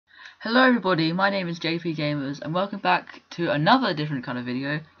Hello everybody, my name is JP Gamers and welcome back to another different kind of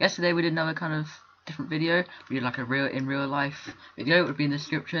video. Yesterday we did another kind of different video. We did like a real life video. It would be in the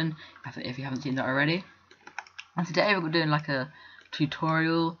description if you haven't seen that already. And today we're doing like a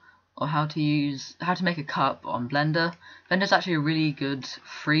tutorial on how to make a cup on Blender. Blender is actually a really good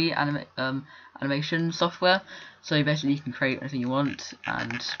free animation software. So basically you can create anything you want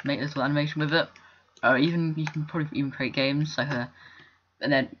and make a little animation with it. Or you can probably even create games like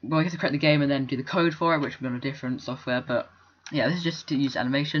and then you have to create the game and then do the code for it, which will be on a different software. But yeah, this is just to use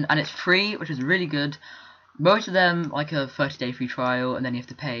animation, and it's free, which is really good. Most of them like a 30-day free trial, and then you have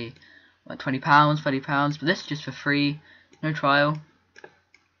to pay like £20, £30. But this is just for free, no trial.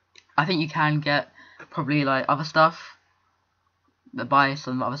 I think you can get probably like other stuff, buy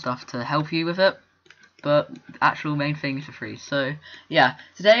some other stuff to help you with it, but the actual main thing is for free. So yeah,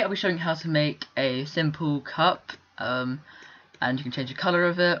 today I'll be showing you how to make a simple cup. And you can change the colour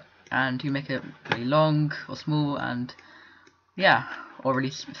of it, and you make it really long or small, and yeah, or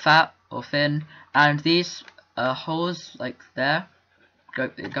really fat or thin. And these holes like there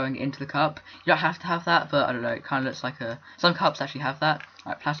going into the cup, you don't have to have that, but I don't know, it kind of looks like some cups actually have that,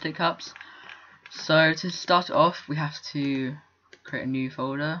 like plastic cups. So to start it off, we have to create a new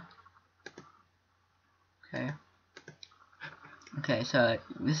folder. Okay, so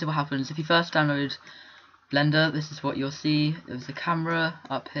this is what happens if you first download Blender. This is what you'll see. There's a camera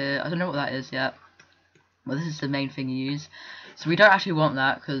up here. I don't know what that is yet. Well, this is the main thing you use. So we don't actually want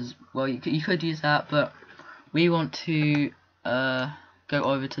that because, well, you could use that, but we want to go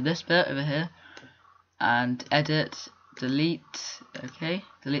over to this bit over here and edit, delete. Okay,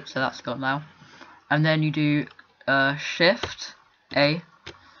 delete. So that's gone now. And then you do Shift A,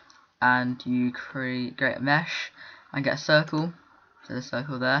 and you create a mesh and get a circle. So the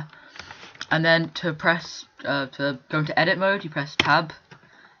circle there. And then to go into edit mode, you press tab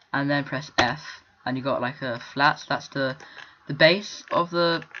and then press F, and you got like a flat. So that's the base of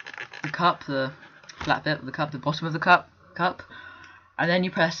the cup, the flat bit of the cup, the bottom of the cup. And then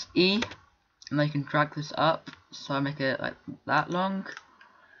you press E, and then you can drag this up. So I make it like that long.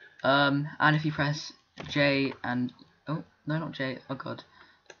 And if you press J and oh no, not J. Oh god.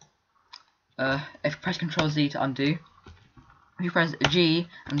 If you press Control Z to undo. If you press G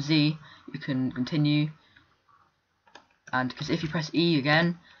and Z, you can continue, and because if you press E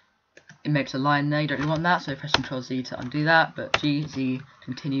again, it makes a line there. You don't really want that, so press Control Z to undo that, but G, Z,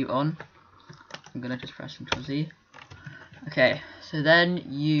 continue on. I'm gonna just press Control Z. Okay, so then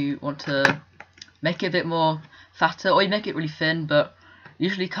you want to make it a bit more fatter, or you make it really thin, but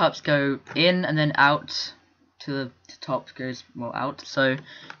usually cups go in and then out to the top goes more out, so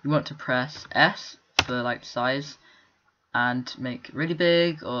you want to press S for like size, and make it really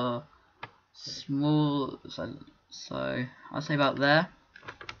big or small, so I'll say about there.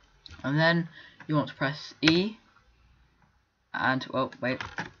 And then you want to press E and Control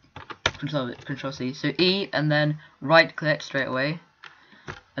C. So E and then right click straight away,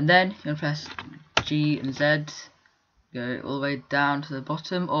 and then you want to press G and Z, go all the way down to the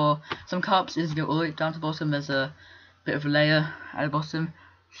bottom, or some cups is go all the way down to the bottom. There's a bit of a layer at the bottom,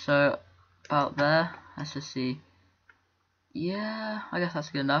 so about there. Let's just see. Yeah, I guess that's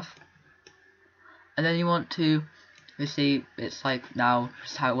good enough. And then you want to, you see, it's like now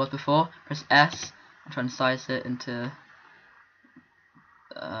just how it was before. Press S and try and size it into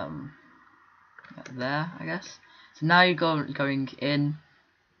there, I guess. So now you're going in.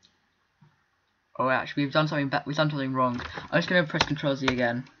 Oh, actually, we've done something wrong. I'm just going to press Control Z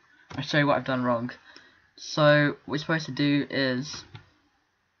again. I'll show you what I've done wrong. So what we're supposed to do is,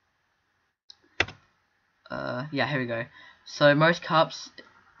 yeah, here we go. So most cups,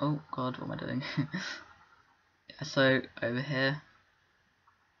 oh god, what am I doing? So over here,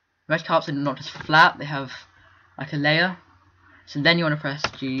 most cups are not just flat, they have like a layer. So then you want to press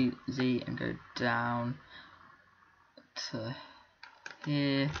G, Z and go down to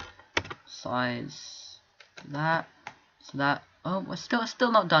here, size that, so that, oh, we're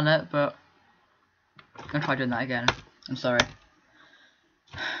still not done it, but I'm gonna try doing that again. I'm sorry.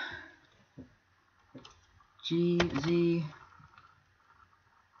 G, Z,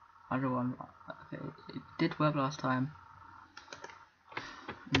 other one. Okay, it did work last time.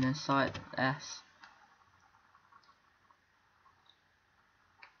 And then side S.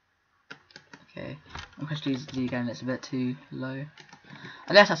 Okay, I'm going to use Z again. It's a bit too low.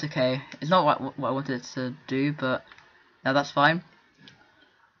 I guess that's okay. It's not what I wanted it to do, but now that's fine.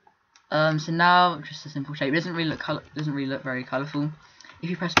 So now just a simple shape. It doesn't really look very colourful. If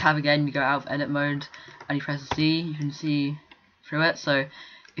you press tab again, you go out of edit mode, and you press Z, you can see through it. So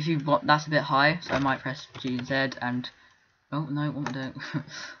if you want, that's a bit high, so I might press G and Z, and oh no, what am I doing?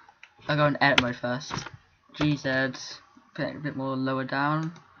 I'll go in edit mode first. GZ, put it a bit more lower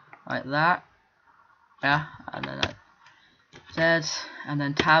down, like that. Yeah, and then Z, and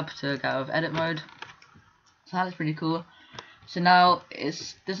then tab to get out of edit mode. So that looks pretty cool. So now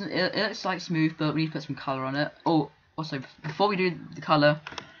it looks like smooth, but we need to put some color on it. Oh, also before we do the color,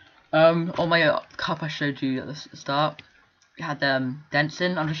 on my cup I showed you at the start, it had dents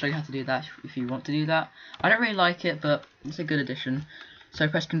in. I'm just showing you how to do that if you want to do that. I don't really like it, but it's a good addition. So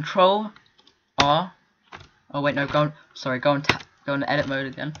press Control R. Oh wait, no, go on edit mode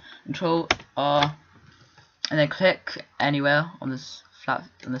again. Control R, and then click anywhere on this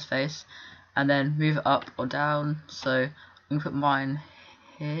face, and then move it up or down. So I'm gonna put mine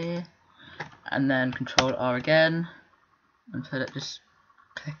here, and then Control R again, and just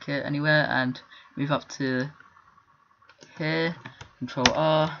click it anywhere, and move up to here. Control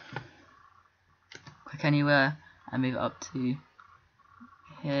R, click anywhere, and move it up to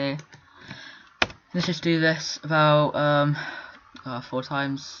here. Let's just do this about 4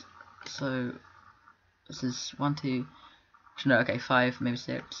 times. So this is 1, 2, no, okay, 5, maybe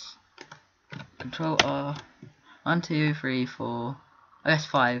 6. Control R, 1, 2, 3, 4. I guess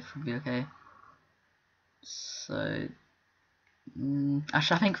 5 would be okay. So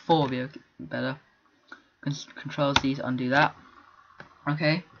actually, I think 4 would be okay, better. Control Z to undo that.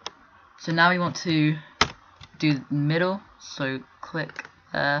 Okay. So now we want to do the middle. So click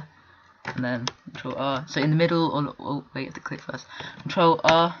there. And then Control R. So in the middle, wait, I have to click first. Control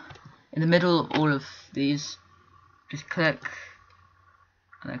R. In the middle of all of these, just click,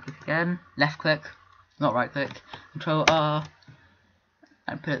 and then click again. Left click, not right click. Control R,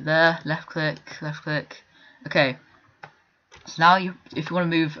 and put it there. Left click, left click. Okay. So now if you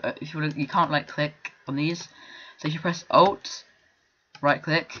want to move, you can't like click on these. So if you press Alt, right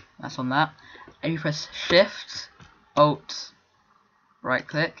click, that's on that, and you press Shift, Alt, right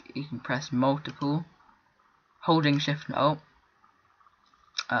click, you can press multiple, holding Shift and Alt.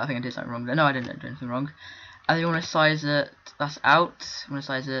 I think I did something wrong there. No, I didn't do anything wrong. And you want to size it, that's out. You want to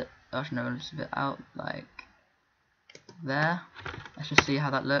size it, actually no, just a bit out, like there. Let's just see how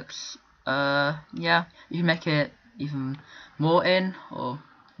that looks. Yeah, you can make it even more in, or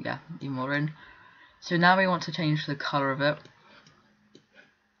yeah, even more in. So now we want to change the colour of it.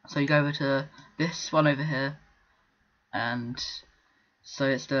 So you go over to this one over here, and so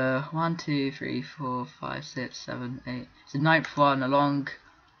it's the 1, 2, 3, 4, 5, 6, 7, 8. It's the 9th one along.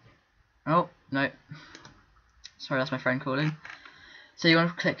 Oh no, sorry, that's my friend calling. So you want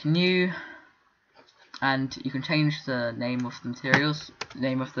to click New, and you can change the name of the materials,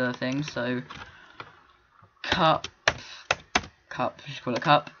 name of the thing. So cup, just call it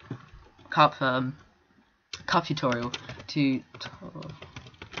cup tutorial. I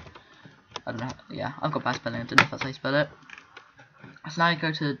don't know. Yeah, I've got bad spelling. I don't know if that's how you spell it. So now you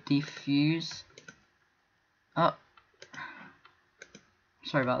go to diffuse. Oh,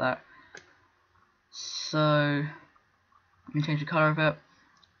 sorry about that. So you can change the color of it.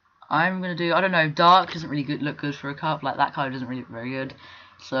 I'm gonna do, I don't know, dark doesn't really look good for a cup. Like that color doesn't really look very good.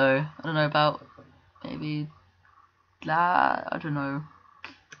 So I don't know, about maybe that. I don't know,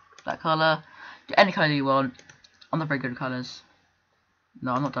 that color. Any color you want. I'm not very good at colors.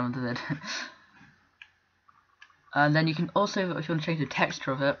 No, I'm not done with it. And then you can also, if you want to change the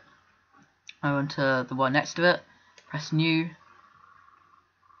texture of it, I want to the one next to it, press New,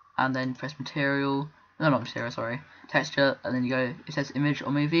 and then press Material. No, not Material, sorry. Texture, and then you go, it says Image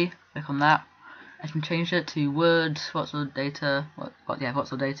or Movie. Click on that. I can change it to Word, voxel data.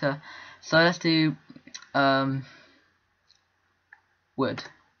 Voxel data. So let's do Wood.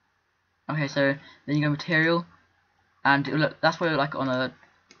 Okay, so then you go Material, and it'll look, that's what it look like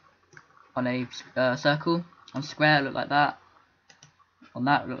on a circle. On square, it look like that. On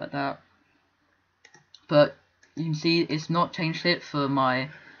that, it look like that. But you can see it's not changed it for my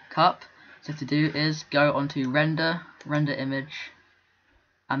cup. So to do is go onto render image,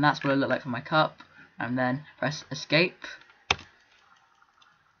 and that's what it look like for my cup. And then press Escape,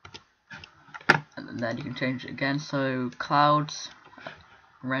 and then you can change it again. So clouds,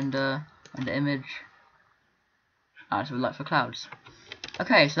 render image, and that's what it look like for clouds.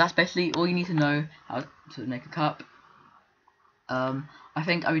 Okay, so that's basically all you need to know how to make a cup. I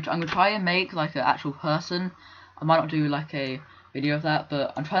think I'm gonna try and make like an actual person. I might not do like a video of that,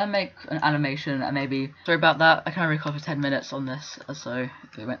 but I'm trying to make an animation, and maybe, sorry about that, I can only record for 10 minutes on this, so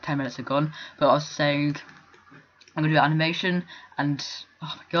 10 minutes are gone. But I was saying I'm gonna do animation, and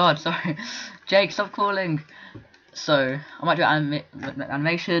oh my god, sorry, Jake, stop calling. So I might do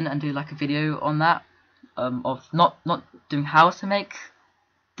animation and do like a video on that, of not doing how to make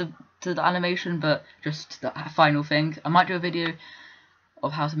the animation, but just the final thing. I might do a video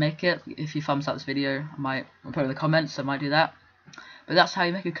of how to make it. If you thumbs up this video, I'll put it in the comments, so I might do that. But that's how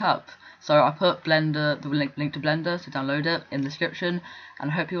you make a cup. So I put Blender, the link to Blender, to download it, in the description,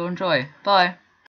 and I hope you all enjoy. Bye!